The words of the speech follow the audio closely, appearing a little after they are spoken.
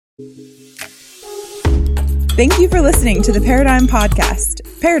Thank you for listening to the Paradigm Podcast.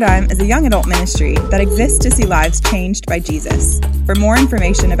 Paradigm is a young adult ministry that exists to see lives changed by Jesus. For more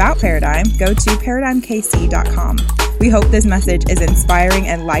information about Paradigm, go to paradigmkc.com. We hope this message is inspiring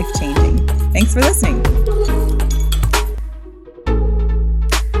and life-changing. Thanks for listening.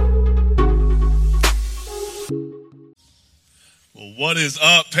 What is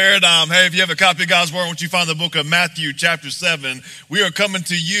up, Paradigm? Hey, if you have a copy of God's Word, why don't you find the book of Matthew, chapter 7. We are coming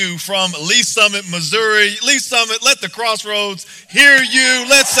to you from Lee Summit, Missouri. Lee Summit, let the crossroads hear you.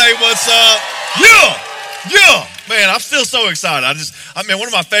 Let's say what's up. Yeah. Man, I'm still so excited. One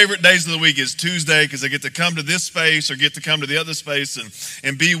of my favorite days of the week is Tuesday because I get to come to this space or get to come to the other space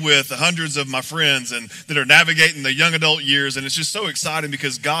and be with hundreds of my friends and that are navigating the young adult years. And it's just so exciting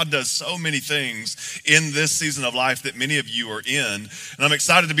because God does so many things in this season of life that many of you are in. And I'm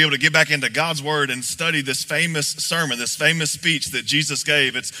excited to be able to get back into God's Word and study this famous sermon, this famous speech that Jesus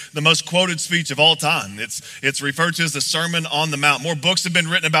gave. It's the most quoted speech of all time. It's referred to as the Sermon on the Mount. More books have been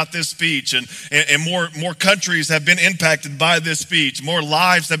written about this speech and more countries have been impacted by this speech. More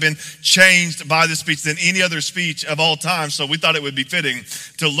lives have been changed by this speech than any other speech of all time. So we thought it would be fitting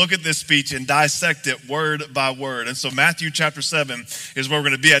to look at this speech and dissect it word by word. And so Matthew chapter 7 is where we're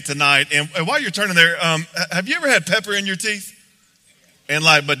going to be at tonight. And while you're turning there, have you ever had pepper in your teeth? And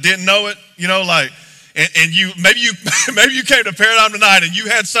but didn't know it? And you maybe you came to Paradigm tonight and you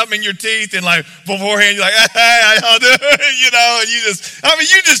had something in your teeth and beforehand you're like, hey, how do and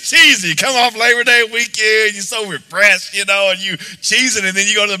you just cheesy. Come off Labor Day weekend, you're so refreshed, and you cheesing, and then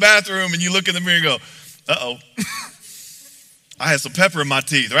you go to the bathroom and you look in the mirror and go, uh-oh. I had some pepper in my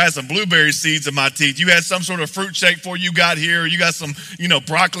teeth, or I had some blueberry seeds in my teeth. You had some sort of fruit shake before you got here, or you got some,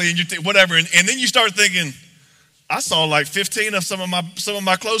 broccoli in your teeth, whatever. And then you start thinking, I saw 15 of some of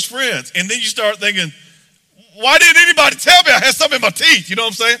my close friends. And then you start thinking, why didn't anybody tell me I had something in my teeth? You know what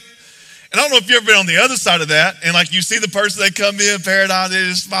I'm saying? And I don't know if you've ever been on the other side of that. And you see the person, they come in, Paradigm, they're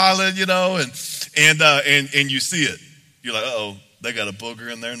just smiling, and you see it. You're like, uh-oh, they got a booger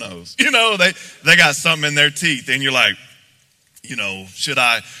in their nose. They got something in their teeth. And you're like, should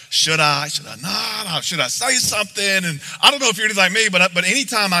I not? Should I say something? And I don't know if you're anything like me, but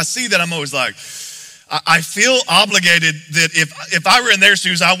anytime I see that, I'm always like, I feel obligated that if I were in their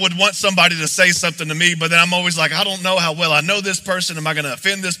shoes, I would want somebody to say something to me, but then I'm always like, I don't know how well I know this person. Am I going to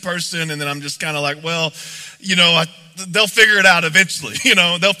offend this person? And then I'm just kind of like, well, they'll figure it out eventually.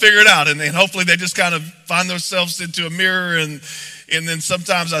 They'll figure it out. And then hopefully they just kind of find themselves into a mirror. And then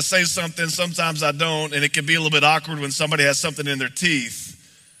sometimes I say something, sometimes I don't. And it can be a little bit awkward when somebody has something in their teeth.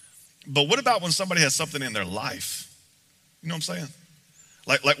 But what about when somebody has something in their life? You know what I'm saying?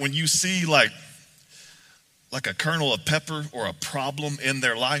 Like when you see like a kernel of pepper or a problem in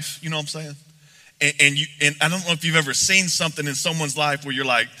their life, you know what I'm saying? And I don't know if you've ever seen something in someone's life where you're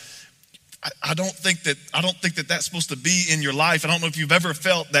like, I don't think that that's supposed to be in your life. I don't know if you've ever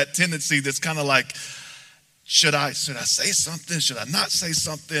felt that tendency that's kind of like, should I say something? Should I not say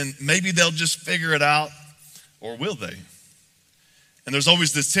something? Maybe they'll just figure it out, or will they? And there's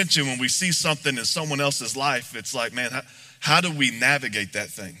always this tension when we see something in someone else's life. It's like, man, how do we navigate that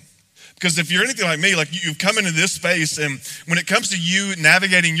thing? Because if you're anything like me, you've come into this space, and when it comes to you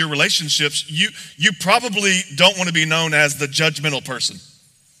navigating your relationships, you probably don't want to be known as the judgmental person,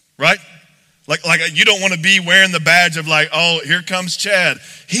 right? Like you don't want to be wearing the badge of oh, here comes Chad.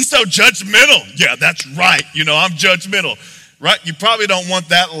 He's so judgmental. Yeah, that's right. I'm judgmental, right? You probably don't want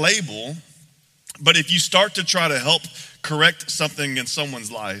that label. But if you start to try to help correct something in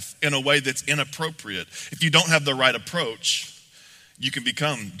someone's life in a way that's inappropriate, if you don't have the right approach, you can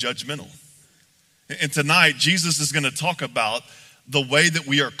become judgmental. And tonight, Jesus is going to talk about the way that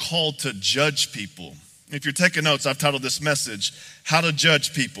we are called to judge people. If you're taking notes, I've titled this message, How to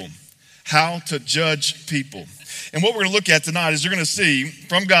Judge People. How to Judge People. And what we're going to look at tonight is you're going to see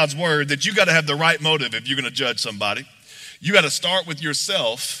from God's Word that you got to have the right motive if you're going to judge somebody. You got to start with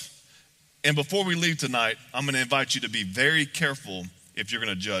yourself. And before we leave tonight, I'm going to invite you to be very careful if you're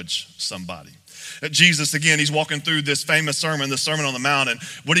going to judge somebody. Jesus, again, he's walking through this famous sermon, the Sermon on the Mount, and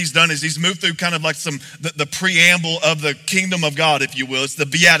what he's done is he's moved through kind of like the preamble of the kingdom of God, if you will. It's the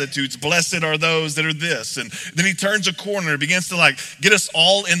Beatitudes. Blessed are those that are this. And then he turns a corner and begins to get us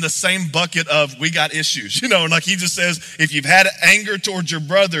all in the same bucket of we got issues, and he just says, if you've had anger towards your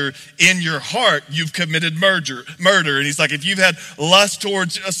brother in your heart, you've committed murder. And he's like, if you've had lust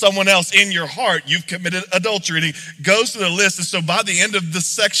towards someone else in your heart, you've committed adultery. And he goes through the list. And so by the end of this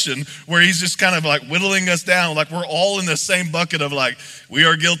section where he's just kind of like whittling us down. Like we're all in the same bucket of like, we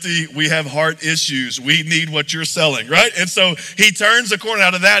are guilty. We have heart issues. We need what you're selling, right? And so he turns the corner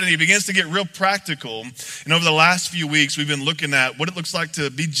out of that and he begins to get real practical. And over the last few weeks, we've been looking at what it looks like to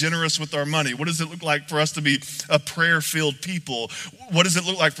be generous with our money. What does it look like for us to be a prayer-filled people? What does it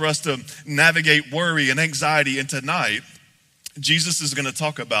look like for us to navigate worry and anxiety? And tonight, Jesus is going to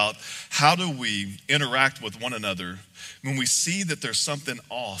talk about how do we interact with one another when we see that there's something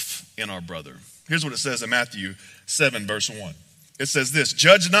off in our brother. Here's what it says in Matthew 7, verse 1. It says this,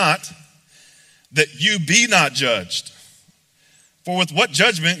 "Judge not, that you be not judged. For with what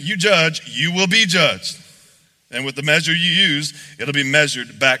judgment you judge, you will be judged. And with the measure you use, it'll be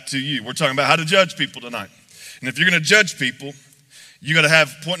measured back to you." We're talking about how to judge people tonight. And if you're going to judge people, you got to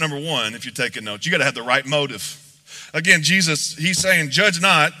have, point number one, if you're taking notes, you got to have the right motive. Again, Jesus, he's saying, judge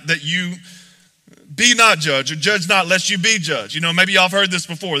not that you be not judged, or judge not lest you be judged. You know, maybe y'all have heard this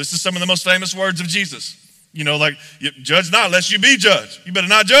before. This is some of the most famous words of Jesus. You know, like, judge not lest you be judged. You better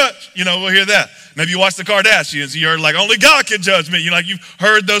not judge. You know, we'll hear that. Maybe you watch the Kardashians, you heard like, only God can judge me. You know, like you've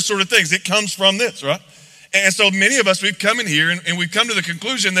heard those sort of things. It comes from this, right? And so many of us, we've come in here and we've come to the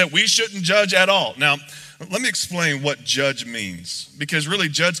conclusion that we shouldn't judge at all. Now, let me explain what judge means, because really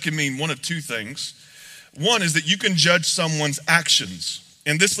judge can mean one of two things. One is that you can judge someone's actions,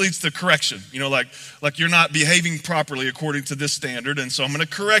 and this leads to correction. You know, like you're not behaving properly according to this standard, and so I'm going to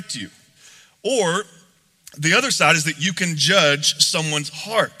correct you. Or the other side is that you can judge someone's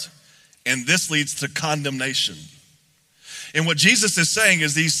heart, and this leads to condemnation. And what Jesus is saying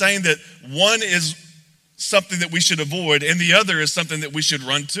is he's saying that one is something that we should avoid, and the other is something that we should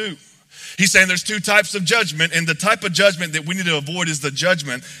run to. He's saying there's two types of judgment, and the type of judgment that we need to avoid is the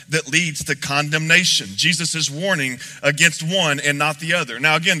judgment that leads to condemnation. Jesus is warning against one and not the other.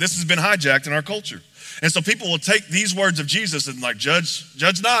 Now, again, this has been hijacked in our culture. And so people will take these words of Jesus and like,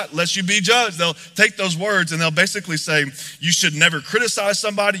 judge not, lest you be judged. They'll take those words and they'll basically say, you should never criticize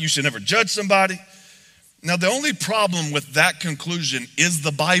somebody, you should never judge somebody. Now, the only problem with that conclusion is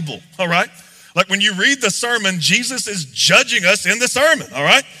the Bible, all right? Like when you read the sermon, Jesus is judging us in the sermon, all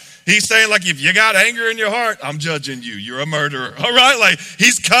right? He's saying, like, if you got anger in your heart, I'm judging you. You're a murderer. All right? Like,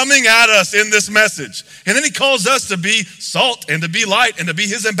 he's coming at us in this message. And then he calls us to be salt and to be light and to be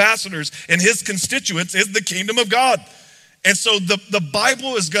his ambassadors. And his constituents is the kingdom of God. And so the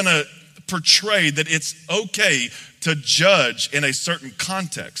Bible is going to portray that it's okay to judge in a certain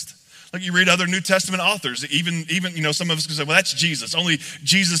context. Like you read other New Testament authors, even you know, some of us can say, well, that's Jesus. Only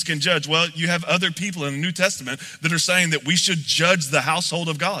Jesus can judge. Well, you have other people in the New Testament that are saying that we should judge the household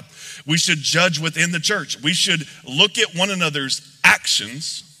of God. We should judge within the church. We should look at one another's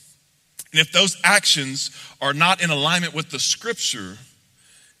actions. And if those actions are not in alignment with the scripture,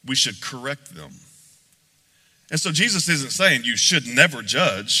 we should correct them. And so Jesus isn't saying you should never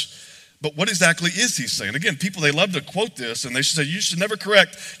judge. But what exactly is he saying? Again, people, they love to quote this and they should say, you should never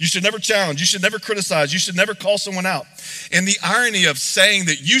correct, you should never challenge, you should never criticize, you should never call someone out. And the irony of saying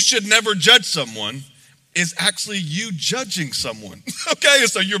that you should never judge someone is actually you judging someone. Okay, and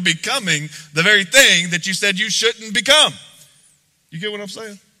so you're becoming the very thing that you said you shouldn't become. You get what I'm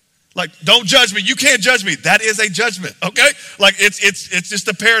saying? Like, don't judge me. You can't judge me. That is a judgment, okay? Like, it's just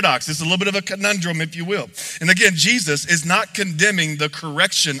a paradox. It's a little bit of a conundrum, if you will. And again, Jesus is not condemning the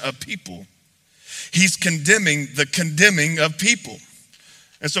correction of people. He's condemning the condemning of people.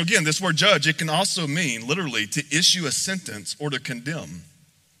 And so again, this word judge, it can also mean literally to issue a sentence or to condemn.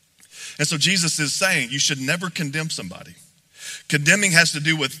 And so Jesus is saying you should never condemn somebody. Condemning has to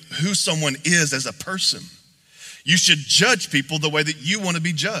do with who someone is as a person. You should judge people the way that you want to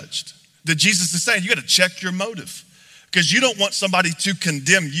be judged. That Jesus is saying you got to check your motive, because you don't want somebody to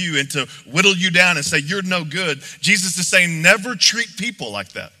condemn you and to whittle you down and say you're no good. Jesus is saying never treat people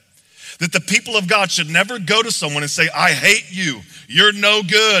like that. That the people of God should never go to someone and say, I hate you. You're no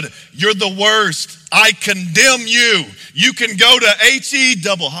good. You're the worst. I condemn you. You can go to HE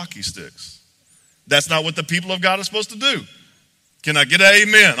double hockey sticks. That's not what the people of God are supposed to do. Can I get an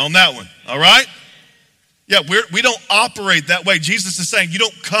amen on that one? All right? Yeah, we don't operate that way. Jesus is saying you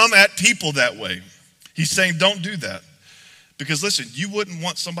don't come at people that way. He's saying don't do that. Because listen, you wouldn't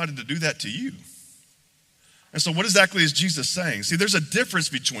want somebody to do that to you. And so what exactly is Jesus saying? See, there's a difference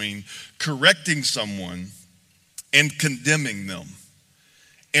between correcting someone and condemning them.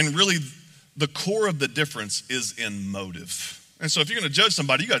 And really, the core of the difference is in motive. And so if you're going to judge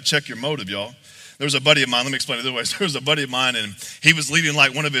somebody, you got to check your motive, y'all. There was a buddy of mine, let me explain it the way. There was a buddy of mine, and he was leading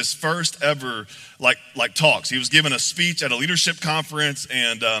like one of his first ever like talks. He was giving a speech at a leadership conference,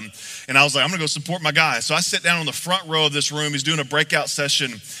 and I was like, I'm gonna go support my guy. So I sit down on the front row of this room. He's doing a breakout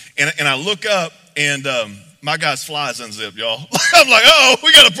session, and I look up, and my guy's flies unzipped, y'all. I'm like, oh,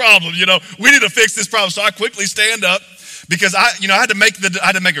 we got a problem, We need to fix this problem. So I quickly stand up because I had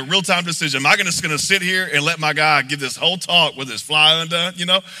to make a real-time decision. Am I just going to sit here and let my guy give this whole talk with his fly undone,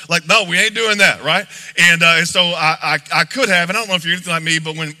 Like, no, we ain't doing that, right? And so I could have, and I don't know if you're anything like me,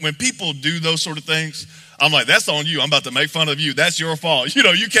 but when people do those sort of things, I'm like, that's on you. I'm about to make fun of you. That's your fault. You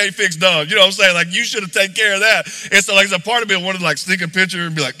can't fix dumb. You know what I'm saying? Like, you should have taken care of that. And so, like, there's a part of me wanted to, like, sneak a picture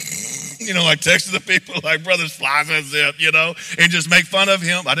and be like, like texting the people, like, brothers, flies unzip, and just make fun of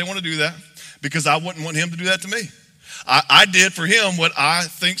him. I didn't want to do that because I wouldn't want him to do that to me. I did for him what I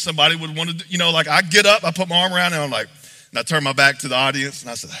think somebody would want to do. Like, I get up, I put my arm around him, and I turn my back to the audience,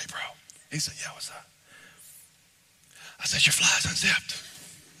 and I said, hey, bro. He said, yeah, what's up? I said, your fly's unzipped.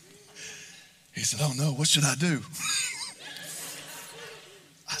 He said, oh, no, what should I do?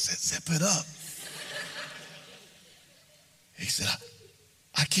 I said, zip it up. He said,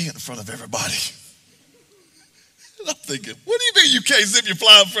 I can't in front of everybody. And I'm thinking, what do you mean you can't zip your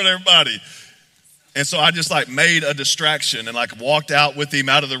fly in front of everybody? And so I just made a distraction and walked out with him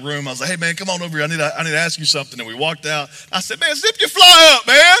out of the room. I was like, hey, man, come on over here. I need to ask you something. And we walked out. I said, man, zip your fly up,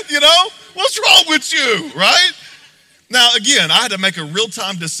 man. What's wrong with you, right? Now, again, I had to make a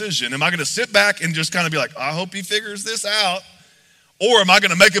real-time decision. Am I going to sit back and just kind of be like, I hope he figures this out? Or am I going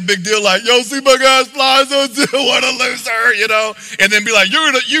to make a big deal like, yo, see my guy's flies, what a loser, And then be like, you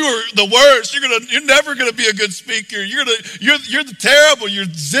are the worst. You're never going to be a good speaker. You're terrible. You're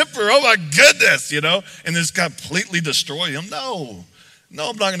zipper. Oh my goodness, And just completely destroy him. No,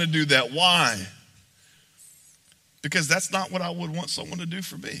 I'm not going to do that. Why? Because that's not what I would want someone to do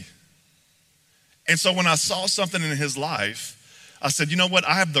for me. And so when I saw something in his life, I said, you know what?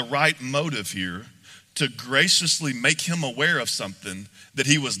 I have the right motive here to graciously make him aware of something that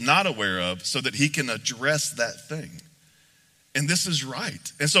he was not aware of so that he can address that thing. And this is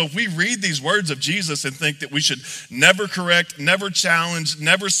right. And so if we read these words of Jesus and think that we should never correct, never challenge,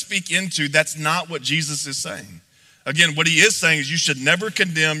 never speak into, that's not what Jesus is saying. Again, what he is saying is you should never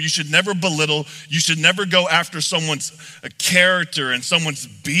condemn, you should never belittle, you should never go after someone's character and someone's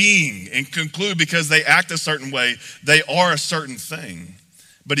being and conclude because they act a certain way, they are a certain thing.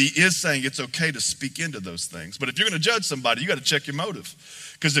 But he is saying it's okay to speak into those things. But if you're going to judge somebody, you got to check your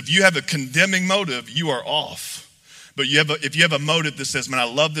motive. Because if you have a condemning motive, you are off. But if you have a motive that says, man, I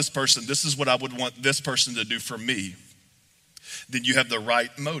love this person, this is what I would want this person to do for me, then you have the right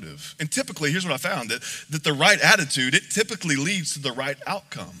motive. And typically, here's what I found, that the right attitude, it typically leads to the right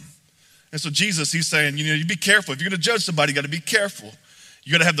outcome. And so Jesus, he's saying, you be careful. If you're going to judge somebody, you got to be careful.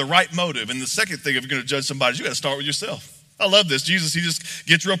 You got to have the right motive. And the second thing, if you're going to judge somebody, you got to start with yourself. I love this. Jesus, he just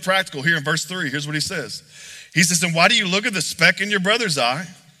gets real practical here in verse 3. Here's what he says. He says, and why do you look at the speck in your brother's eye?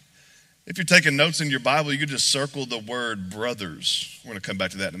 If you're taking notes in your Bible, you could just circle the word brothers. We're going to come back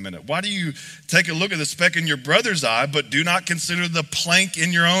to that in a minute. Why do you take a look at the speck in your brother's eye, but do not consider the plank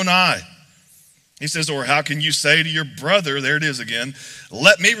in your own eye? He says, or how can you say to your brother, there it is again,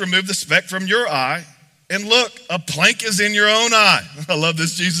 let me remove the speck from your eye, and look, a plank is in your own eye. I love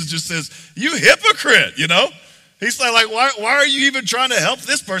this. Jesus just says, you hypocrite, He's like, why are you even trying to help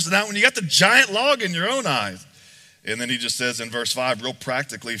this person out when you got the giant log in your own eyes? And then he just says in verse 5, real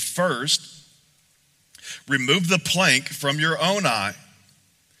practically, first, remove the plank from your own eye.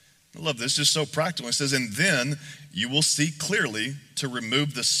 I love this, just so practical. It says, and then you will see clearly to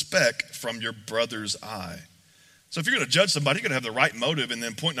remove the speck from your brother's eye. So if you're going to judge somebody, you got to have the right motive. And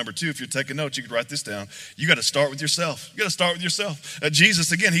then point number 2, if you're taking notes, you could write this down. You got to start with yourself. You got to start with yourself.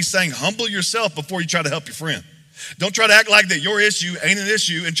 Jesus, again, he's saying, humble yourself before you try to help your friend. Don't try to act like that your issue ain't an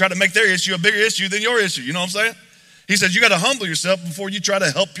issue and try to make their issue a bigger issue than your issue. You know what I'm saying? He says you got to humble yourself before you try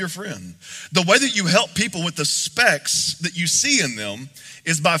to help your friend. The way that you help people with the specks that you see in them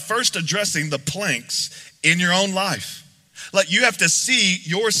is by first addressing the planks in your own life. Like you have to see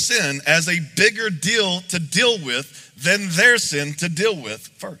your sin as a bigger deal to deal with than their sin to deal with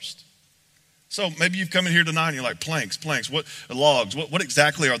first. So maybe you've come in here tonight and you're like, planks, what logs, what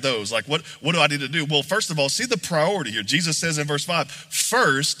exactly are those? Like, what do I need to do? Well, first of all, see the priority here. Jesus says in verse 5,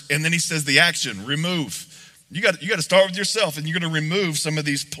 first, and then he says the action, remove. You got to start with yourself and you're going to remove some of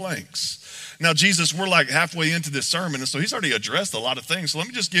these planks. Now, Jesus, we're like halfway into this sermon, and so he's already addressed a lot of things. So let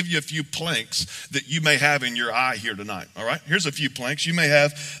me just give you a few planks that you may have in your eye here tonight, all right? Here's a few planks. You may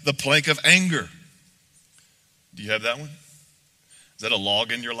have the plank of anger. Do you have that one? Is that a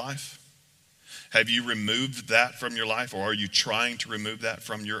log in your life? Have you removed that from your life, or are you trying to remove that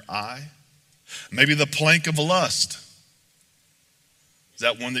from your eye? Maybe the plank of lust. Is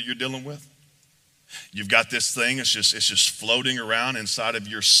that one that you're dealing with? You've got this thing, it's just floating around inside of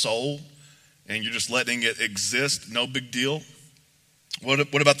your soul, and you're just letting it exist, no big deal.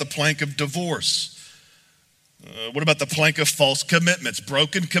 What about the plank of divorce? What about the plank of false commitments,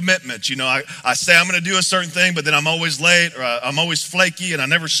 broken commitments? You know, I say I'm going to do a certain thing, but then I'm always late, or I'm always flaky and I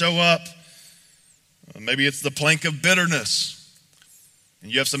never show up. Maybe it's the plank of bitterness.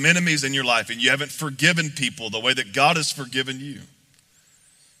 And you have some enemies in your life and you haven't forgiven people the way that God has forgiven you.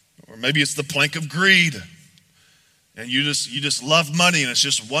 Or maybe it's the plank of greed. And you just love money and it's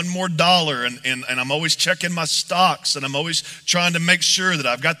just one more dollar and I'm always checking my stocks and I'm always trying to make sure that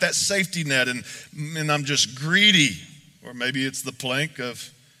I've got that safety net and I'm just greedy. Or maybe it's the plank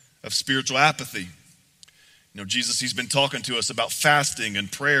of spiritual apathy. You know, Jesus, he's been talking to us about fasting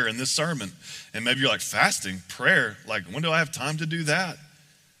and prayer in this sermon. And maybe you're like, fasting, prayer, like when do I have time to do that?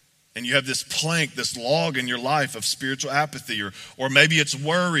 And you have this plank, this log in your life of spiritual apathy, or maybe it's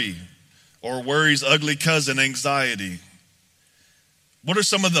worry, or worry's ugly cousin, anxiety. What are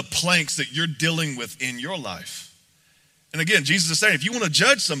some of the planks that you're dealing with in your life? And again, Jesus is saying, if you want to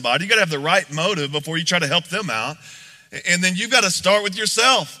judge somebody, you got to have the right motive before you try to help them out. And then you've got to start with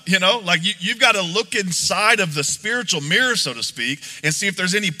yourself, you know, like you've got to look inside of the spiritual mirror, so to speak, and see if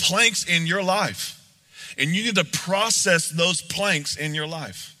there's any planks in your life. And you need to process those planks in your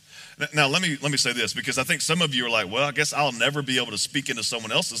life. Now, let me say this, because I think some of you are like, well, I guess I'll never be able to speak into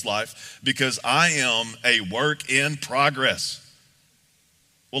someone else's life because I am a work in progress.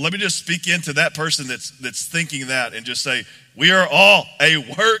 Well, let me just speak into that person that's thinking that and just say, we are all a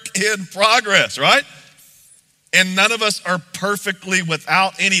work in progress, right? And none of us are perfectly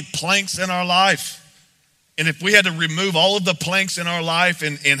without any planks in our life. And if we had to remove all of the planks in our life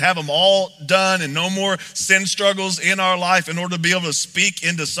and have them all done and no more sin struggles in our life in order to be able to speak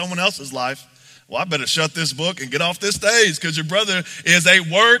into someone else's life, well, I better shut this book and get off this stage because your brother is a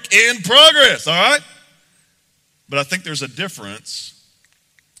work in progress, all right? But I think there's a difference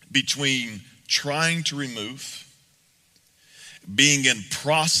between trying to remove, being in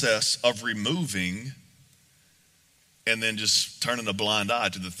process of removing, and then just turning a blind eye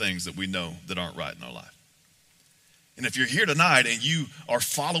to the things that we know that aren't right in our life. And if you're here tonight and you are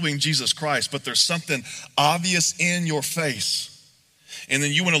following Jesus Christ, but there's something obvious in your face, and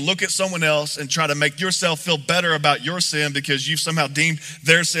then you want to look at someone else and try to make yourself feel better about your sin because you've somehow deemed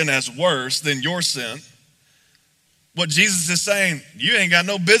their sin as worse than your sin, what Jesus is saying, you ain't got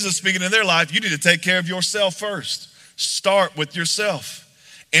no business speaking in their life. You need to take care of yourself first. Start with yourself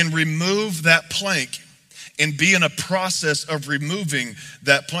and remove that plank and be in a process of removing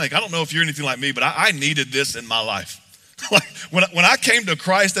that plank. I don't know if you're anything like me, but I needed this in my life. Like when I came to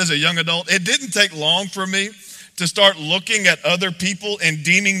Christ as a young adult, it didn't take long for me to start looking at other people and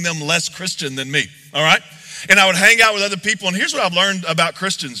deeming them less Christian than me, all right? And I would hang out with other people, and here's what I've learned about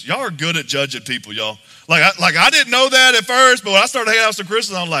Christians. Y'all are good at judging people, y'all. Like I didn't know that at first, but when I started hanging out with some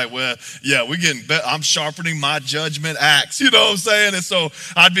Christians, I'm like, well, yeah, we're getting better. I'm sharpening my judgment axe, you know what I'm saying? And so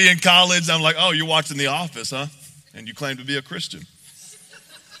I'd be in college, I'm like, oh, you're watching The Office, huh? And you claim to be a Christian.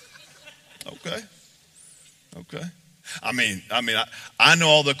 Okay. I mean, I know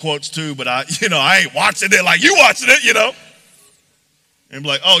all the quotes too, but I ain't watching it like you watching it, you know. And be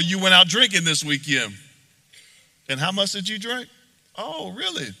like, oh, you went out drinking this weekend. And how much did you drink? Oh,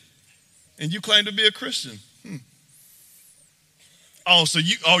 really? And you claim to be a Christian. Oh, so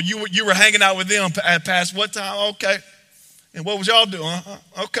you were hanging out with them at past what time? Okay. And what was y'all doing?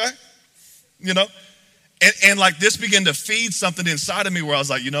 Okay. You know, and like this began to feed something inside of me where I was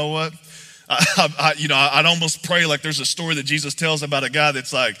like, you know what? I'd almost pray like there's a story that Jesus tells about a guy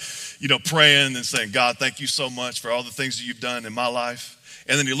that's like, you know, praying and saying, God, thank you so much for all the things that you've done in my life.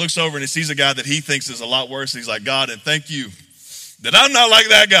 And then he looks over and he sees a guy that he thinks is a lot worse. And he's like, God, and thank you that I'm not like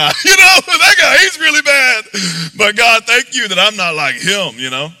that guy. You know, that guy, he's really bad. But God, thank you that I'm not like him, you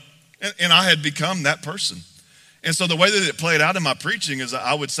know. And I had become that person. And so the way that it played out in my preaching is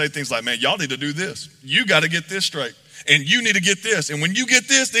I would say things like, man, y'all need to do this. You got to get this straight. And you need to get this. And when you get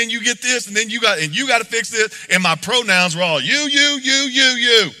this, then you get this. And then you got to fix this. And my pronouns were all you.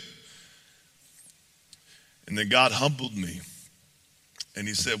 And then God humbled me. And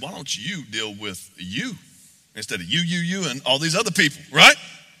he said, why don't you deal with you instead of you, and all these other people, right?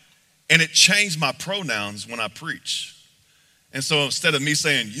 And it changed my pronouns when I preach. And so instead of me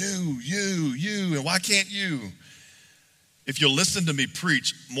saying you, and why can't you? If you'll listen to me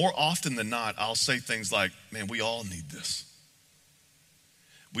preach, more often than not, I'll say things like, man, we all need this.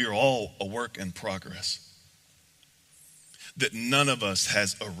 We are all a work in progress. That none of us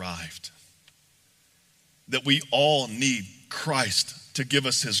has arrived. That we all need Christ to give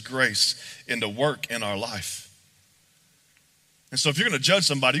us his grace and to work in our life. And so if you're going to judge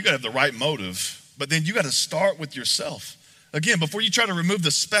somebody, you got to have the right motive, but then you got to start with yourself. Again, before you try to remove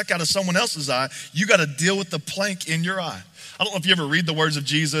the speck out of someone else's eye, you got to deal with the plank in your eye. I don't know if you ever read the words of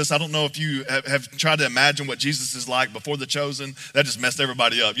Jesus. I don't know if you have tried to imagine what Jesus is like before the chosen. That just messed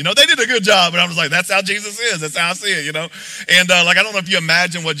everybody up. They did a good job, and I was like, that's how Jesus is. That's how I see it, And I don't know if you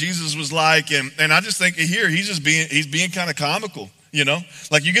imagine what Jesus was like, and I just think here he's being kind of comical,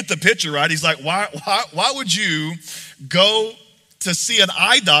 Like you get the picture, right? He's like, why would you go to see an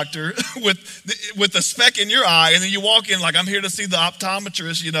eye doctor with a speck in your eye, and then you walk in like, I'm here to see the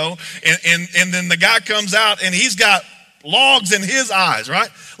optometrist, and then the guy comes out and he's got logs in his eyes, right?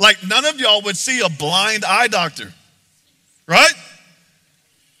 Like none of y'all would see a blind eye doctor, right?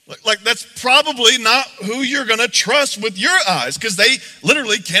 Like that's probably not who you're going to trust with your eyes, because they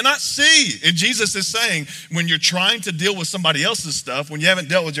literally cannot see. And Jesus is saying, when you're trying to deal with somebody else's stuff, when you haven't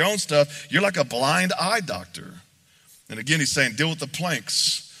dealt with your own stuff, you're like a blind eye doctor. And again, he's saying, deal with the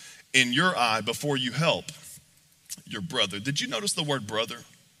planks in your eye before you help your brother. Did you notice the word brother?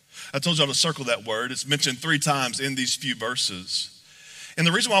 I told y'all to circle that word. It's mentioned 3 times in these few verses. And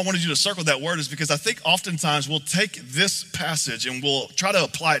the reason why I wanted you to circle that word is because I think oftentimes we'll take this passage and we'll try to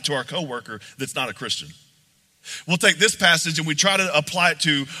apply it to our coworker that's not a Christian. We'll take this passage and we try to apply it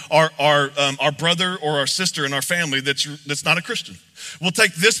to our brother or our sister in our family that's not a Christian. We'll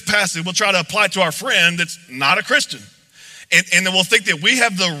take this passage, we'll try to apply it to our friend that's not a Christian. And then we'll think that we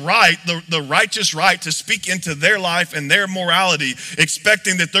have the righteous right to speak into their life and their morality,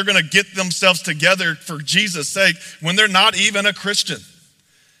 expecting that they're going to get themselves together for Jesus' sake when they're not even a Christian.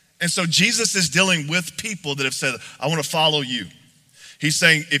 And so Jesus is dealing with people that have said, I want to follow you. He's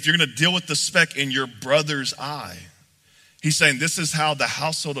saying, if you're going to deal with the speck in your brother's eye, he's saying this is how the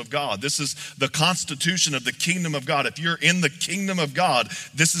household of God, this is the constitution of the kingdom of God. If you're in the kingdom of God,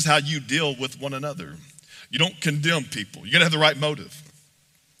 this is how you deal with one another. You don't condemn people. You got to have the right motive.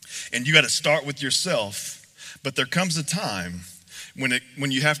 And you got to start with yourself. But there comes a time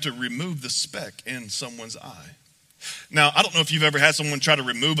when you have to remove the speck in someone's eye. Now, I don't know if you've ever had someone try to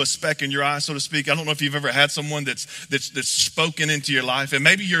remove a speck in your eye, so to speak. I don't know if you've ever had someone that's spoken into your life. And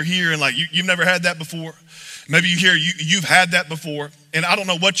maybe you're here and like you've never had that before. Maybe you've had that before. And I don't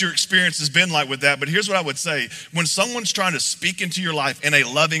know what your experience has been like with that. But here's what I would say. When someone's trying to speak into your life in a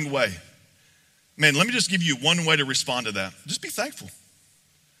loving way, man, let me just give you one way to respond to that. Just be thankful.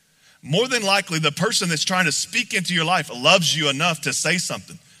 More than likely, the person that's trying to speak into your life loves you enough to say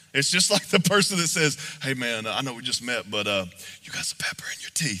something. It's just like the person that says, hey man, I know we just met, but you got some pepper in your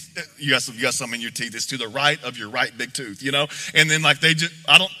teeth. You got some in your teeth. It's to the right of your right big tooth, And then like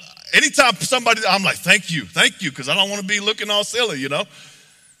anytime somebody, I'm like, thank you, because I don't want to be looking all silly, And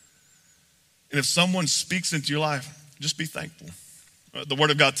if someone speaks into your life, just be thankful. The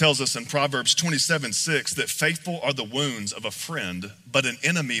word of God tells us in Proverbs 27:6 that faithful are the wounds of a friend, but an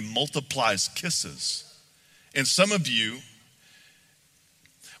enemy multiplies kisses. And some of you,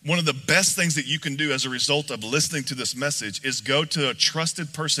 one of the best things that you can do as a result of listening to this message is go to a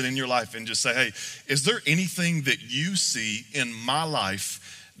trusted person in your life and just say, hey, is there anything that you see in my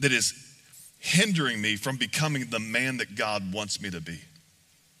life that is hindering me from becoming the man that God wants me to be?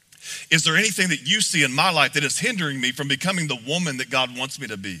 Is there anything that you see in my life that is hindering me from becoming the woman that God wants me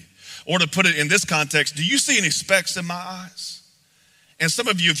to be? Or to put it in this context, do you see any specks in my eyes? And some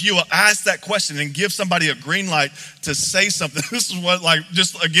of you, if you will ask that question and give somebody a green light to say something, this is what,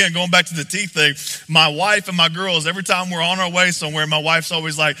 just again, going back to the teeth thing, my wife and my girls, every time we're on our way somewhere, my wife's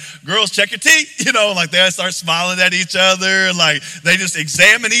always like, girls, check your teeth, they start smiling at each other, they just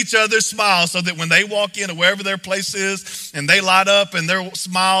examine each other's smiles so that when they walk in to wherever their place is and they light up and their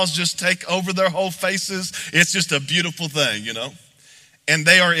smiles just take over their whole faces, it's just a beautiful thing, And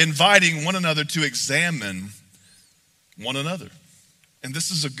they are inviting one another to examine one another. And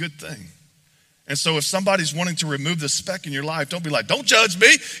this is a good thing. And so if somebody's wanting to remove the speck in your life, don't be like, don't judge me.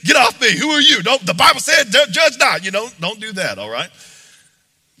 Get off me. Who are you? The Bible said, judge not. Don't do that, all right?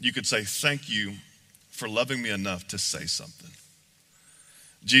 You could say, thank you for loving me enough to say something.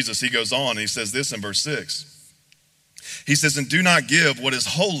 Jesus, he goes on, and he says this in verse 6. He says, and do not give what is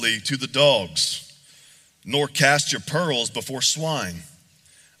holy to the dogs, nor cast your pearls before swine,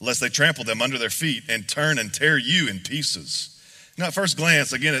 lest they trample them under their feet and turn and tear you in pieces. Now, at first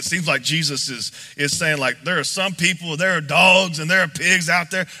glance, again, it seems like Jesus is saying, like, there are some people, there are dogs and there are pigs out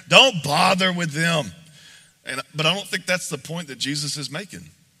there. Don't bother with them. But I don't think that's the point that Jesus is making.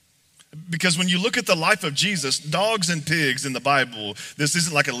 Because when you look at the life of Jesus, dogs and pigs in the Bible, this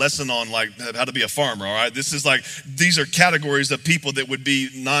isn't like a lesson on like how to be a farmer, all right? This is like, these are categories of people that would be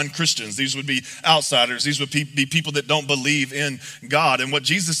non-Christians. These would be outsiders. These would be people that don't believe in God. And what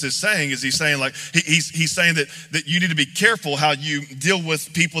Jesus is saying is he's saying like, he's saying that you need to be careful how you deal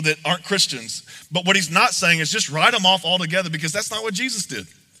with people that aren't Christians. But what he's not saying is just write them off altogether, because that's not what Jesus did.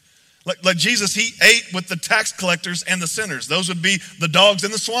 Like Jesus, he ate with the tax collectors and the sinners. Those would be the dogs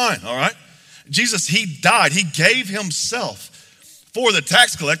and the swine, all right? Jesus, he died. He gave himself for the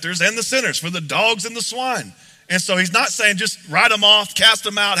tax collectors and the sinners, for the dogs and the swine. And so he's not saying just write them off, cast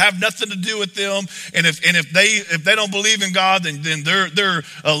them out, have nothing to do with them. And if they don't believe in God, then they're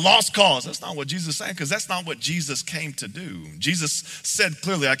a lost cause. That's not what Jesus is saying, because that's not what Jesus came to do. Jesus said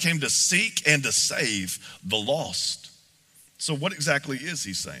clearly, I came to seek and to save the lost. So what exactly is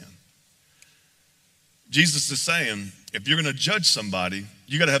he saying? Jesus is saying, if you're going to judge somebody,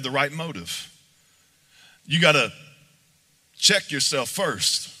 you got to have the right motive. You got to check yourself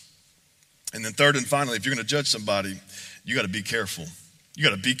first. And then third and finally, if you're going to judge somebody, you got to be careful. You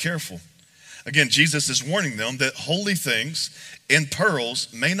got to be careful. Again, Jesus is warning them that holy things and pearls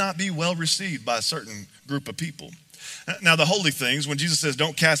may not be well received by a certain group of people. Now, the holy things, when Jesus says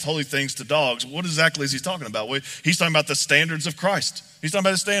don't cast holy things to dogs, what exactly is he talking about? Well, he's talking about the standards of Christ. He's talking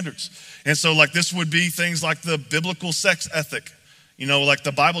about the standards. And so like this would be things like the biblical sex ethic. You know, like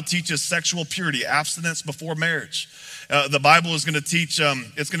the Bible teaches sexual purity, abstinence before marriage. The Bible is going to teach,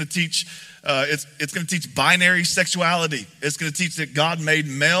 it's going to teach binary sexuality. It's going to teach that God made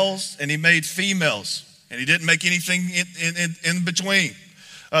males and he made females, and he didn't make anything in between.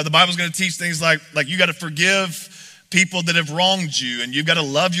 The Bible's going to teach things like you got to forgive people that have wronged you, and you've got to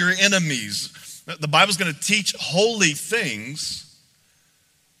love your enemies. The Bible's going to teach holy things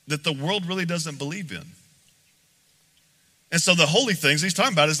that the world really doesn't believe in. And so the holy things he's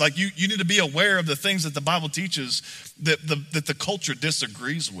talking about is like you need to be aware of the things that the Bible teaches that the culture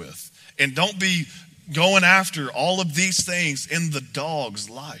disagrees with. And don't be going after all of these things in the dog's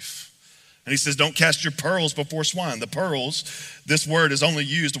life. And he says, don't cast your pearls before swine. The pearls, this word is only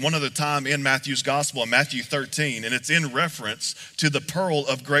used one other time in Matthew's gospel, in Matthew 13. And it's in reference to the pearl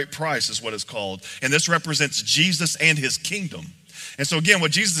of great price is what it's called. And this represents Jesus and his kingdom. And so again,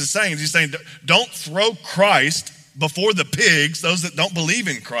 what Jesus is saying is he's saying, don't throw Christ before the pigs, those that don't believe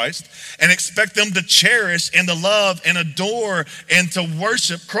in Christ, and expect them to cherish and to love and adore and to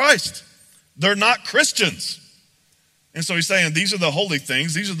worship Christ. They're not Christians. And so he's saying these are the holy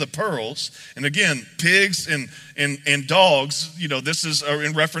things, these are the pearls. And again, pigs and dogs, you know, this is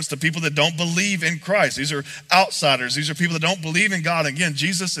in reference to people that don't believe in Christ. These are outsiders. These are people that don't believe in God. Again,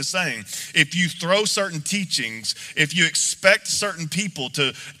 Jesus is saying, if you throw certain teachings, if you expect certain people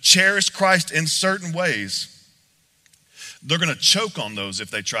to cherish Christ in certain ways, they're going to choke on those if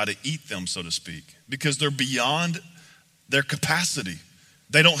they try to eat them, so to speak, because they're beyond their capacity.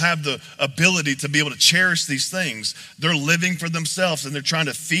 They don't have the ability to be able to cherish these things. They're living for themselves and they're trying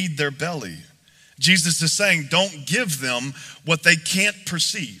to feed their belly. Jesus is saying, don't give them what they can't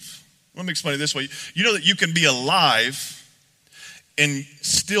perceive. Let me explain it this way. You know that you can be alive and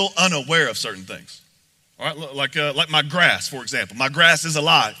still unaware of certain things. All right, like my grass, for example. My grass is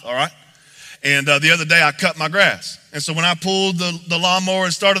alive, all right? And the other day I cut my grass. And so when I pulled the lawnmower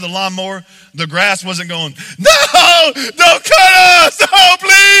and started the lawnmower, the grass wasn't going, no, don't cut us, no,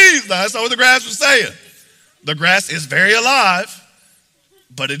 please. No, that's not what the grass was saying. The grass is very alive,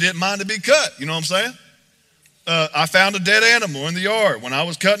 but it didn't mind to be cut. You know what I'm saying? I found a dead animal in the yard when I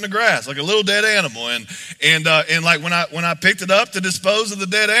was cutting the grass, like a little dead animal. And like when I picked it up to dispose of the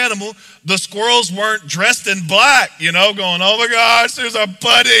dead animal, the squirrels weren't dressed in black, you know, going, oh my gosh, there's a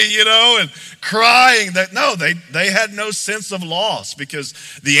buddy, you know, and crying. No, they had no sense of loss, because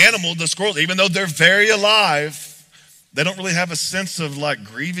the animal, the squirrels, even though they're very alive, they don't really have a sense of like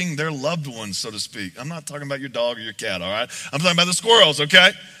grieving their loved ones, so to speak. I'm not talking about your dog or your cat, all right? I'm talking about the squirrels,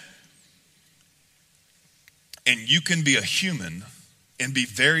 okay? And you can be a human and be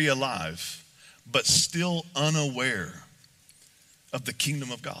very alive, but still unaware of the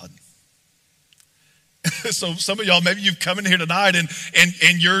kingdom of God. So some of y'all, maybe you've come in here tonight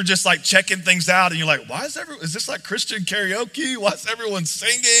and you're just like checking things out, and you're like, is this like Christian karaoke? Why is everyone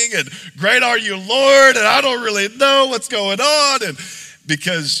singing? And great are you, Lord? And I don't really know what's going on. And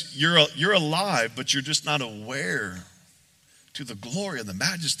because you're alive, but you're just not aware to the glory and the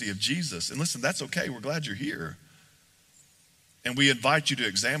majesty of Jesus. And listen, that's okay. We're glad you're here. And we invite you to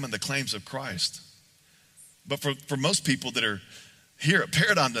examine the claims of Christ. But for most people that are here at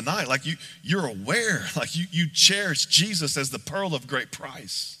Paradigm tonight, like you're aware, like you cherish Jesus as the pearl of great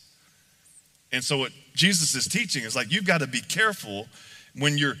price. And so what Jesus is teaching is like, you've got to be careful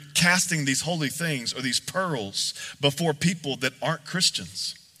when you're casting these holy things or these pearls before people that aren't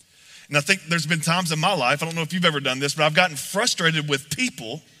Christians. And I think there's been times in my life, I don't know if you've ever done this, but I've gotten frustrated with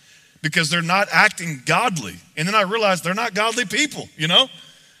people because they're not acting godly. And then I realized they're not godly people, you know?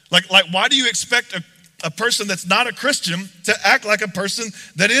 Like why do you expect a person that's not a Christian to act like a person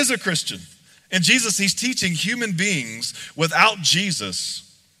that is a Christian? And Jesus, he's teaching human beings without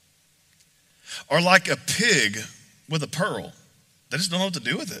Jesus are like a pig with a pearl. They just don't know what to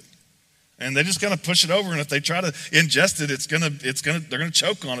do with it. And they just kind of push it over, and if they try to ingest it, they're gonna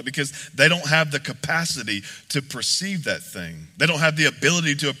choke on it because they don't have the capacity to perceive that thing. They don't have the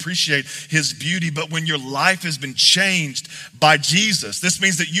ability to appreciate his beauty. But when your life has been changed by Jesus, this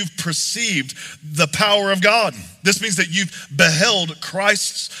means that you've perceived the power of God. This means that you've beheld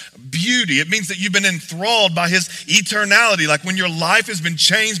Christ's beauty. It means that you've been enthralled by his eternality. Like when your life has been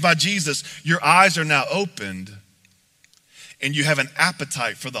changed by Jesus, your eyes are now opened, and you have an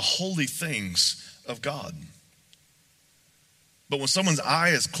appetite for the holy things of God. But when someone's eye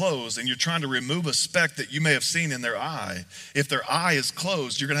is closed and you're trying to remove a speck that you may have seen in their eye, if their eye is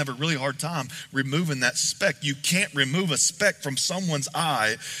closed, you're gonna have a really hard time removing that speck. You can't remove a speck from someone's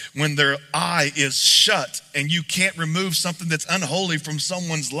eye when their eye is shut, and you can't remove something that's unholy from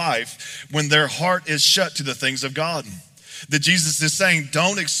someone's life when their heart is shut to the things of God. That Jesus is saying,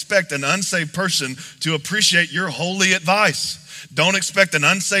 don't expect an unsaved person to appreciate your holy advice. Don't expect an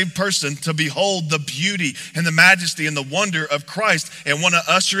unsaved person to behold the beauty and the majesty and the wonder of Christ and want to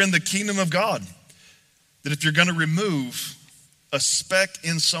usher in the kingdom of God. That if you're going to remove a speck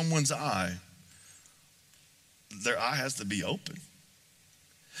in someone's eye, their eye has to be open.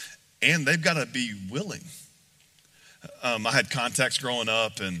 And they've got to be willing. I had contacts growing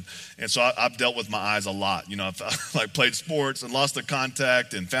up, and so I've dealt with my eyes a lot. You know, I've like played sports and lost a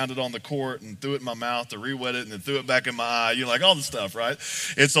contact and found it on the court and threw it in my mouth or re-wet it and then threw it back in my eye. You know, like all the stuff, right?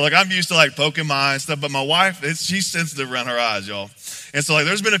 And so like I'm used to like poking my eye and stuff, but my wife, she's sensitive around her eyes, y'all. And so like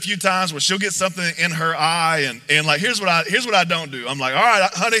there's been a few times where she'll get something in her eye, and like here's what I don't do. I'm like, all right,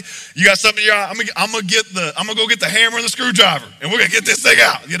 honey, you got something in your eye? I'm gonna go get the hammer and the screwdriver, and we're gonna get this thing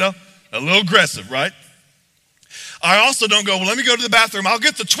out. You know, a little aggressive, right? I also don't go, well, let me go to the bathroom. I'll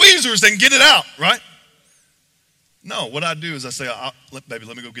get the tweezers and get it out, right? No, what I do is I say, baby,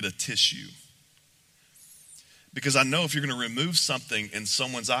 let me go get a tissue. Because I know if you're going to remove something in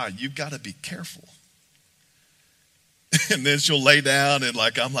someone's eye, you've got to be careful. And then she'll lay down, and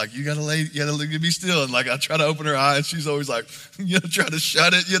like I'm like, you gotta be still. And like I try to open her eyes, she's always like, try to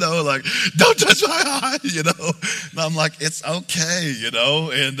shut it, like, don't touch my eye, And I'm like, it's okay,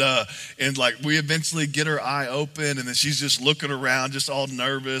 and like we eventually get her eye open, and then she's just looking around, just all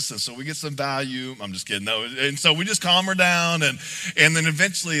nervous, and so we get some value. I'm just kidding, no. And so we just calm her down, and then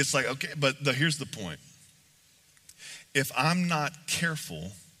eventually it's like, okay, but here's the point. If I'm not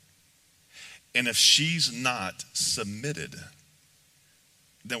careful, and if she's not submitted,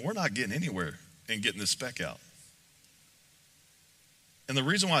 then we're not getting anywhere in getting the speck out. And the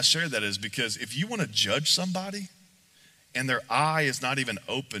reason why I share that is because if you want to judge somebody and their eye is not even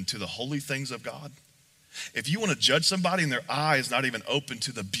open to the holy things of God, if you want to judge somebody and their eye is not even open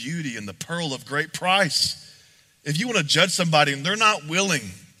to the beauty and the pearl of great price, if you want to judge somebody and they're not willing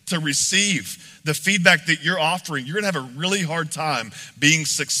to receive the feedback that you're offering, you're going to have a really hard time being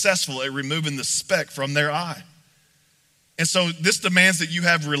successful at removing the speck from their eye. And so this demands that you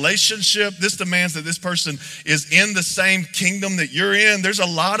have relationship. This demands that this person is in the same kingdom that you're in. There's a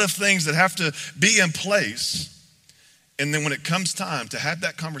lot of things that have to be in place. And then when it comes time to have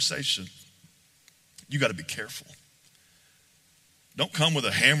that conversation, you got to be careful. Don't come with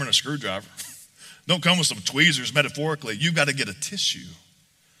a hammer and a screwdriver. Don't come with some tweezers metaphorically. You've got to get a tissue.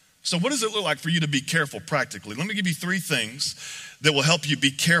 So what does it look like for you to be careful practically? Let me give you 3 things that will help you be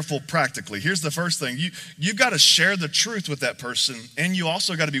careful practically. Here's the first thing. You've got to share the truth with that person, and you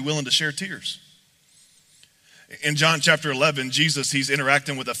also got to be willing to share tears. In John chapter 11, Jesus, he's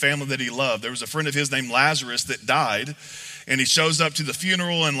interacting with a family that he loved. There was a friend of his named Lazarus that died, and he shows up to the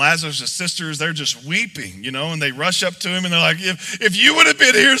funeral, and Lazarus' sisters, they're just weeping, and they rush up to him, and they're like, if you would have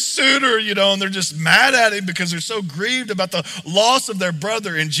been here sooner, and they're just mad at him because they're so grieved about the loss of their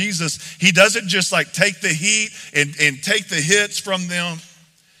brother. And Jesus, he doesn't just like take the heat and take the hits from them.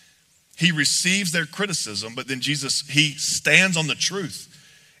 He receives their criticism, but then Jesus, he stands on the truth.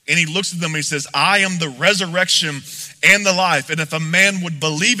 And he looks at them and he says, I am the resurrection and the life. And if a man would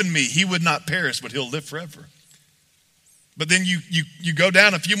believe in me, he would not perish, but he'll live forever. But then you go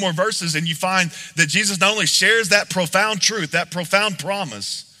down a few more verses and you find that Jesus not only shares that profound truth, that profound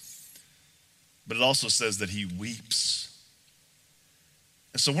promise, but it also says that he weeps.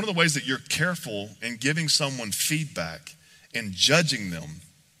 And so one of the ways that you're careful in giving someone feedback in judging them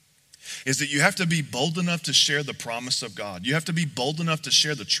is that you have to be bold enough to share the promise of God. You have to be bold enough to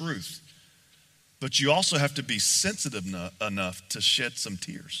share the truth. But you also have to be sensitive enough to shed some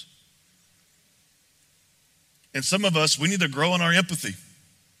tears. And some of us, we need to grow in our empathy.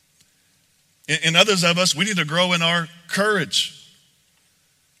 And others of us, we need to grow in our courage.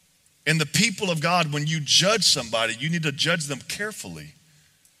 And the people of God, when you judge somebody, you need to judge them carefully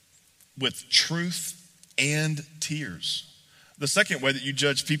with truth and tears. The second way that you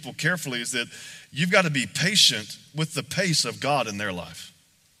judge people carefully is that you've got to be patient with the pace of God in their life.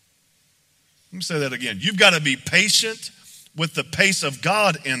 Let me say that again. You've got to be patient with the pace of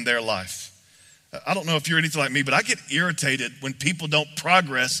God in their life. I don't know if you're anything like me, but I get irritated when people don't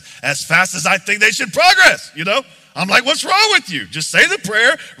progress as fast as I think they should progress, you know? I'm like, what's wrong with you? Just say the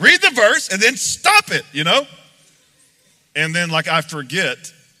prayer, read the verse, and then stop it, you know? And then like I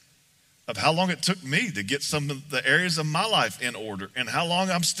forget of how long it took me to get some of the areas of my life in order and how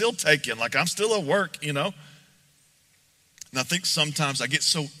long I'm still taking, like I'm still at work, you know? And I think sometimes I get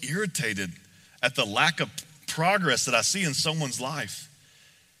so irritated at the lack of progress that I see in someone's life.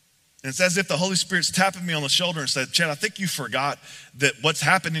 And it's as if the Holy Spirit's tapping me on the shoulder and said, Chad, I think you forgot that what's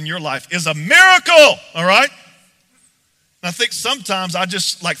happened in your life is a miracle, all right? And I think sometimes I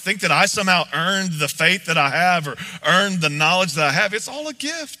just think that I somehow earned the faith that I have or earned the knowledge that I have. It's all a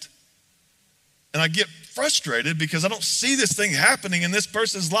gift. And I get frustrated because I don't see this thing happening in this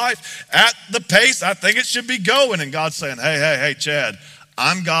person's life at the pace I think it should be going. And God's saying, hey, Chad,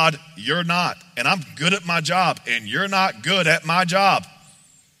 I'm God, you're not. And I'm good at my job, and you're not good at my job.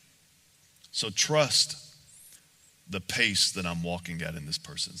 So trust the pace that I'm walking at in this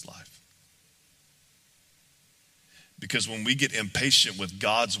person's life. Because when we get impatient with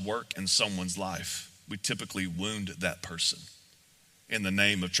God's work in someone's life, we typically wound that person in the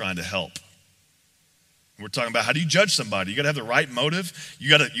name of trying to help. We're talking about how do you judge somebody? You got to have the right motive. You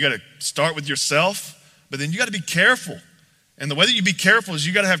got to start with yourself, but then you got to be careful. And the way that you be careful is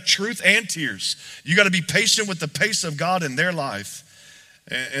you got to have truth and tears. You got to be patient with the pace of God in their life.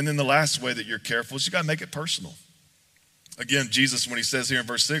 And then the last way that you're careful is you got to make it personal. Again, Jesus, when he says here in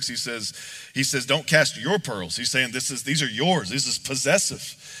verse 6, he says, don't cast your pearls. He's saying these are yours. This is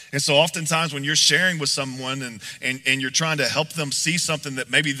possessive. And so oftentimes when you're sharing with someone and you're trying to help them see something that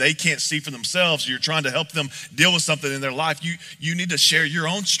maybe they can't see for themselves, or you're trying to help them deal with something in their life, you need to share your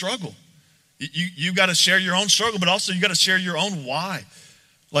own struggle. You got to share your own struggle, but also you got to share your own why.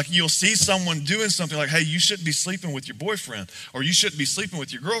 Like you'll see someone doing something like, hey, you shouldn't be sleeping with your boyfriend, or you shouldn't be sleeping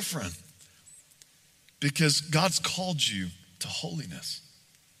with your girlfriend, because God's called you to holiness.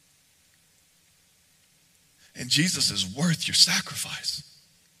 And Jesus is worth your sacrifice.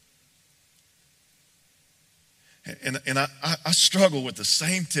 And I struggle with the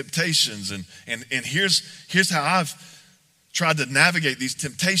same temptations, and here's how I've tried to navigate these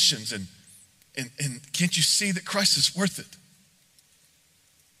temptations, and can't you see that Christ is worth it?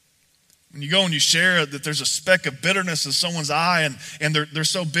 When you go and you share that there's a speck of bitterness in someone's eye, and they're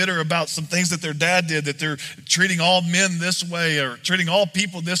so bitter about some things that their dad did, that they're treating all men this way or treating all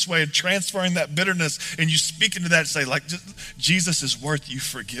people this way and transferring that bitterness, and you speak into that and say, like, Jesus is worth you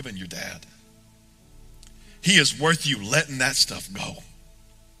forgiving your dad. He is worth you letting that stuff go.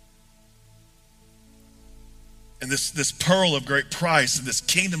 And this pearl of great price and this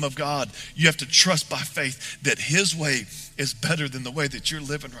kingdom of God, you have to trust by faith that his way is better than the way that you're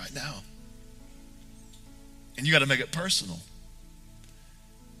living right now. And you got to make it personal.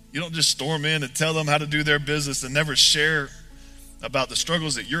 You don't just storm in and tell them how to do their business and never share about the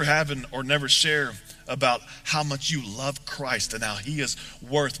struggles that you're having, or never share about how much you love Christ and how he is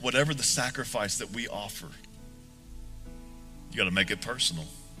worth whatever the sacrifice that we offer. You got to make it personal.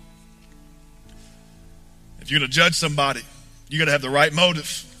 If you're going to judge somebody, you got to have the right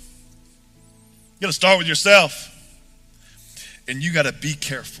motive. You got to start with yourself. And you got to be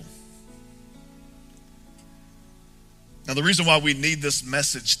careful. Now, the reason why we need this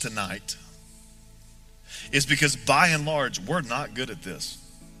message tonight is because by and large, we're not good at this.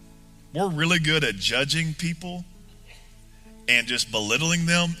 We're really good at judging people and just belittling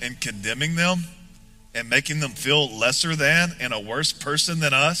them and condemning them and making them feel lesser than and a worse person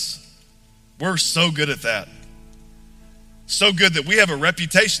than us. We're so good at that. So good that we have a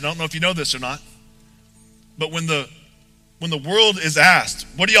reputation. I don't know if you know this or not, but when the world is asked,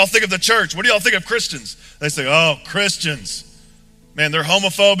 what do y'all think of the church? What do y'all think of Christians? They say, oh, Christians. Man, they're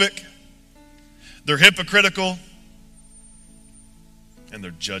homophobic, they're hypocritical, and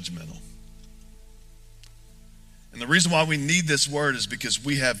they're judgmental. And the reason why we need this word is because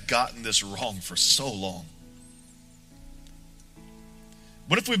we have gotten this wrong for so long.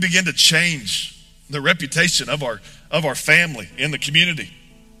 What if we begin to change the reputation of our family in the community.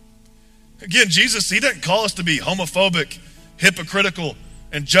 Again, Jesus, he doesn't call us to be homophobic, hypocritical,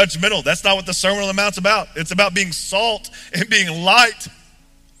 and judgmental. That's not what the Sermon on the Mount's about. It's about being salt and being light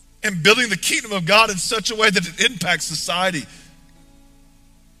and building the kingdom of God in such a way that it impacts society.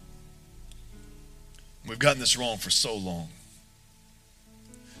 We've gotten this wrong for so long.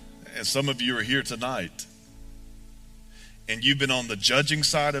 And some of you are here tonight and you've been on the judging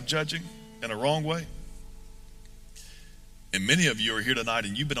side of judging in a wrong way. And many of you are here tonight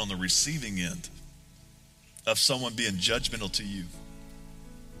and you've been on the receiving end of someone being judgmental to you.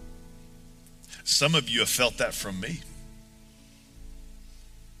 Some of you have felt that from me.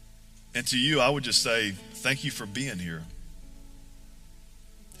 And to you, I would just say, thank you for being here.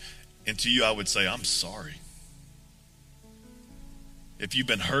 And to you, I would say, I'm sorry. If you've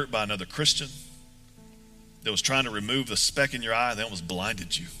been hurt by another Christian that was trying to remove the speck in your eye that almost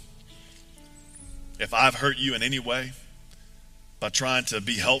blinded you. If I've hurt you in any way by trying to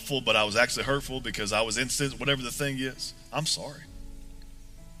be helpful, but I was actually hurtful because I was insensitive, whatever the thing is, I'm sorry.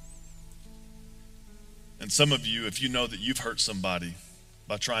 And some of you, if you know that you've hurt somebody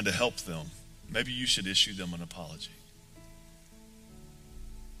by trying to help them, maybe you should issue them an apology.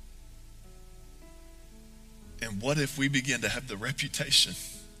 And what if we begin to have the reputation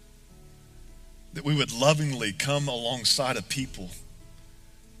that we would lovingly come alongside of people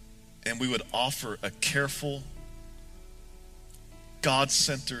and we would offer a careful,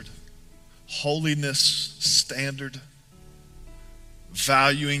 God-centered, holiness standard,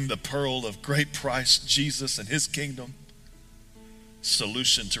 valuing the pearl of great price, Jesus and his kingdom,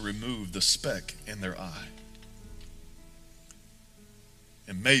 solution to remove the speck in their eye.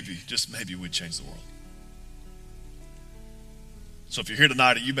 And maybe, just maybe, we'd change the world. So if you're here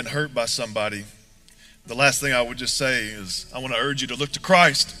tonight and you've been hurt by somebody, the last thing I would just say is I want to urge you to look to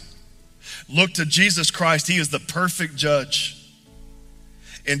Christ. Look to Jesus Christ. He is the perfect judge.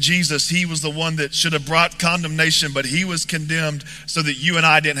 And Jesus, he was the one that should have brought condemnation, but he was condemned so that you and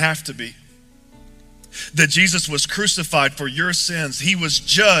I didn't have to be. That Jesus was crucified for your sins. He was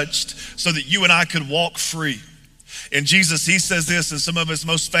judged so that you and I could walk free. And Jesus, he says this in some of his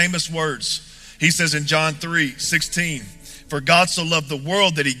most famous words. He says in John 3:16, "For God so loved the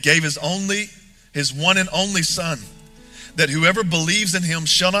world that he gave his one and only Son, that whoever believes in him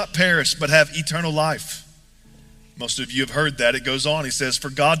shall not perish but have eternal life." Most of you have heard that. It goes on. He says, "For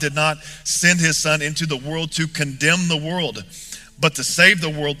God did not send his Son into the world to condemn the world, but to save the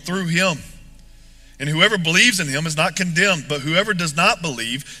world through him. And whoever believes in him is not condemned, but whoever does not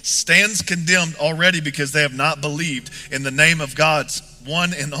believe stands condemned already because they have not believed in the name of God's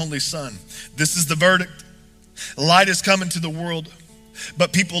one and only Son. This is the verdict. Light has come into the world,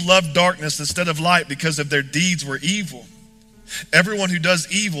 but people love darkness instead of light because of their deeds were evil. Everyone who does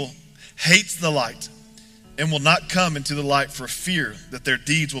evil hates the light and will not come into the light for fear that their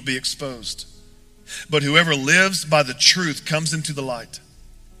deeds will be exposed. But whoever lives by the truth comes into the light,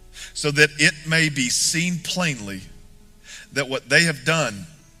 so that it may be seen plainly that what they have done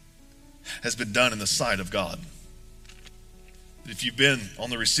has been done in the sight of God." If you've been on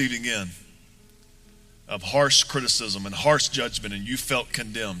the receiving end of harsh criticism and harsh judgment and you felt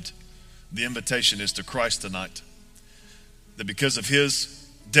condemned, the invitation is to Christ tonight. That because of his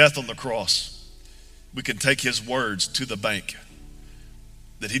death on the cross, we can take his words to the bank.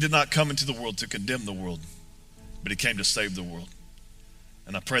 That he did not come into the world to condemn the world, but he came to save the world.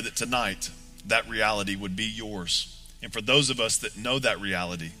 And I pray that tonight that reality would be yours. And for those of us that know that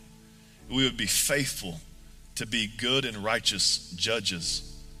reality, we would be faithful to be good and righteous judges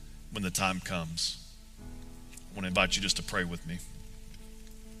when the time comes. I want to invite you just to pray with me.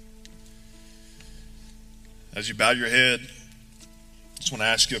 As you bow your head, I just want to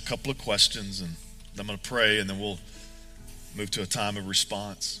ask you a couple of questions, and I'm going to pray, and then we'll move to a time of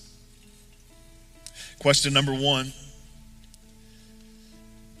response. Question number one: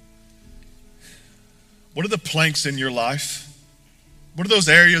 what are the planks in your life? What are those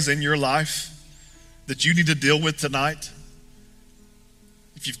areas in your life that you need to deal with tonight?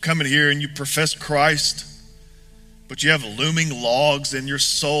 If you've come in here and you profess Christ, but you have looming logs in your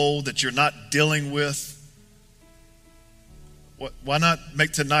soul that you're not dealing with, why not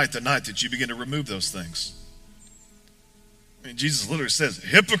make tonight the night that you begin to remove those things? I mean, Jesus literally says,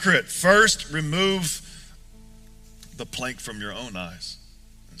 hypocrite, first remove the plank from your own eyes.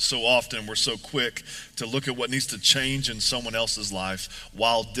 So often we're so quick to look at what needs to change in someone else's life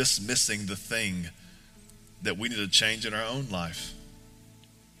while dismissing the thing that we need to change in our own life.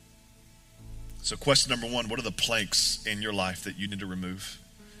 So question number one, what are the planks in your life that you need to remove?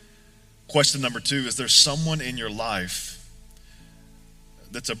 Question number two, is there someone in your life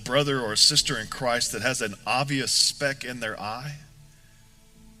that's a brother or a sister in Christ that has an obvious speck in their eye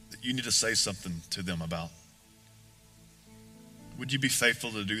that you need to say something to them about? Would you be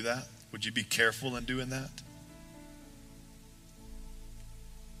faithful to do that? Would you be careful in doing that?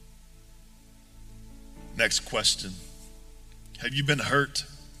 Next question. Have you been hurt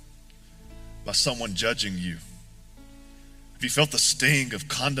by someone judging you? Have you felt the sting of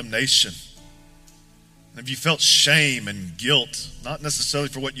condemnation? Have you felt shame and guilt, not necessarily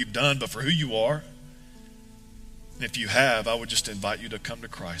for what you've done, but for who you are? And if you have, I would just invite you to come to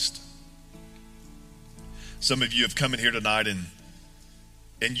Christ. Some of you have come in here tonight and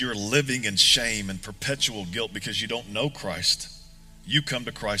you're living in shame and perpetual guilt because you don't know Christ. You come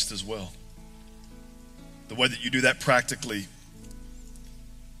to Christ as well. The way that you do that practically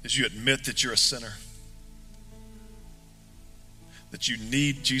is you admit that you're a sinner, that you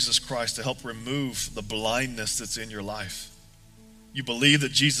need Jesus Christ to help remove the blindness that's in your life. You believe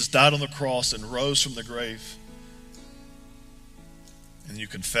that Jesus died on the cross and rose from the grave, and you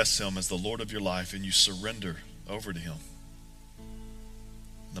confess him as the Lord of your life and you surrender over to him.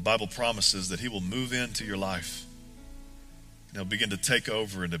 And the Bible promises that he will move into your life and he'll begin to take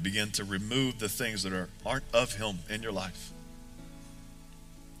over and to begin to remove the things that aren't of him in your life.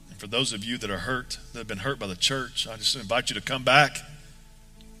 And for those of you that are hurt, that have been hurt by the church, I just invite you to come back.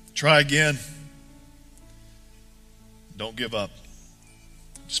 Try again. Don't give up.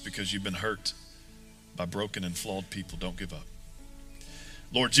 Just because you've been hurt by broken and flawed people, don't give up.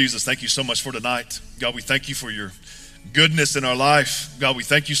 Lord Jesus, thank you so much for tonight. God, we thank you for your goodness in our life. God, we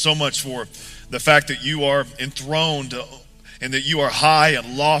thank you so much for the fact that you are enthroned and that you are high and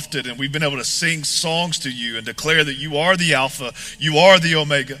lofted, and we've been able to sing songs to you and declare that you are the Alpha, you are the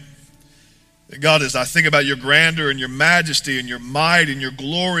Omega. God, as I think about your grandeur and your majesty and your might and your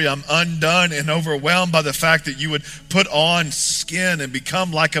glory, I'm undone and overwhelmed by the fact that you would put on skin and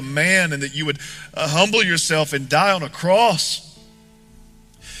become like a man, and that you would humble yourself and die on a cross,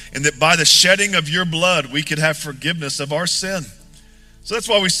 and that by the shedding of your blood we could have forgiveness of our sin. So that's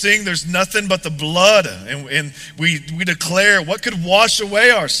why we sing, there's nothing but the blood, and we declare what could wash away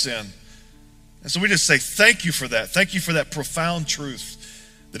our sin. And so we just say thank you for that. Thank you for that profound truth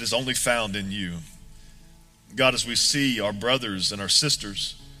that is only found in you. God, as we see our brothers and our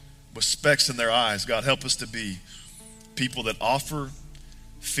sisters with specks in their eyes, God, help us to be people that offer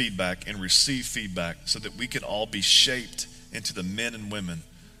feedback and receive feedback so that we can all be shaped into the men and women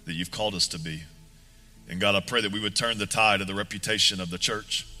that you've called us to be. And God, I pray that we would turn the tide of the reputation of the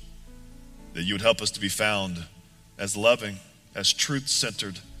church, that you would help us to be found as loving, as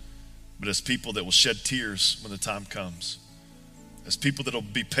truth-centered, but as people that will shed tears when the time comes, as people that will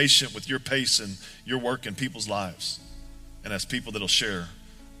be patient with your pace and your work in people's lives, and as people that will share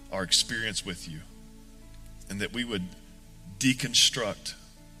our experience with you, and that we would deconstruct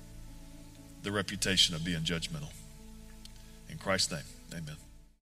the reputation of being judgmental. In Christ's name, amen.